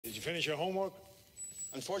you finish your homework?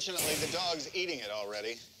 Unfortunately, the dog's eating it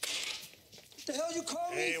already. What the hell you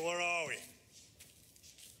call me? Hey, where are we?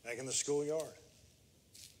 Back in the schoolyard.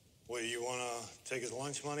 Well, you want to take his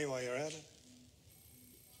lunch money while you're at it?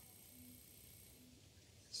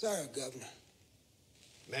 Sorry, Governor.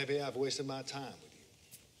 Maybe I've wasted my time with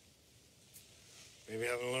you. Maybe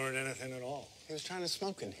I haven't learned anything at all. He was trying to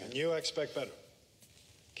smoke in here. And you expect better.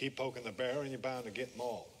 Keep poking the bear and you're bound to get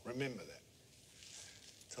mauled. Remember that.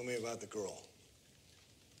 Tell me about the girl.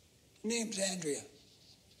 Her name's Andrea.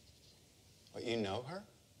 What, you know her?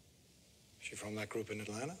 She from that group in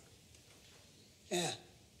Atlanta? Yeah.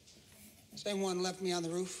 Same one left me on the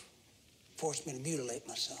roof. Forced me to mutilate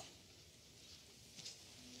myself.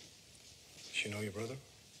 She know your brother,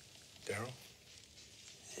 Darryl?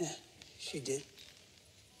 Yeah, she did.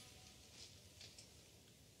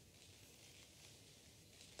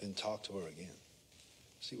 Then talk to her again.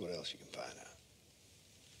 See what else you can find out.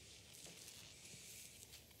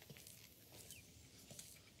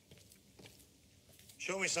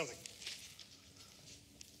 Show me something.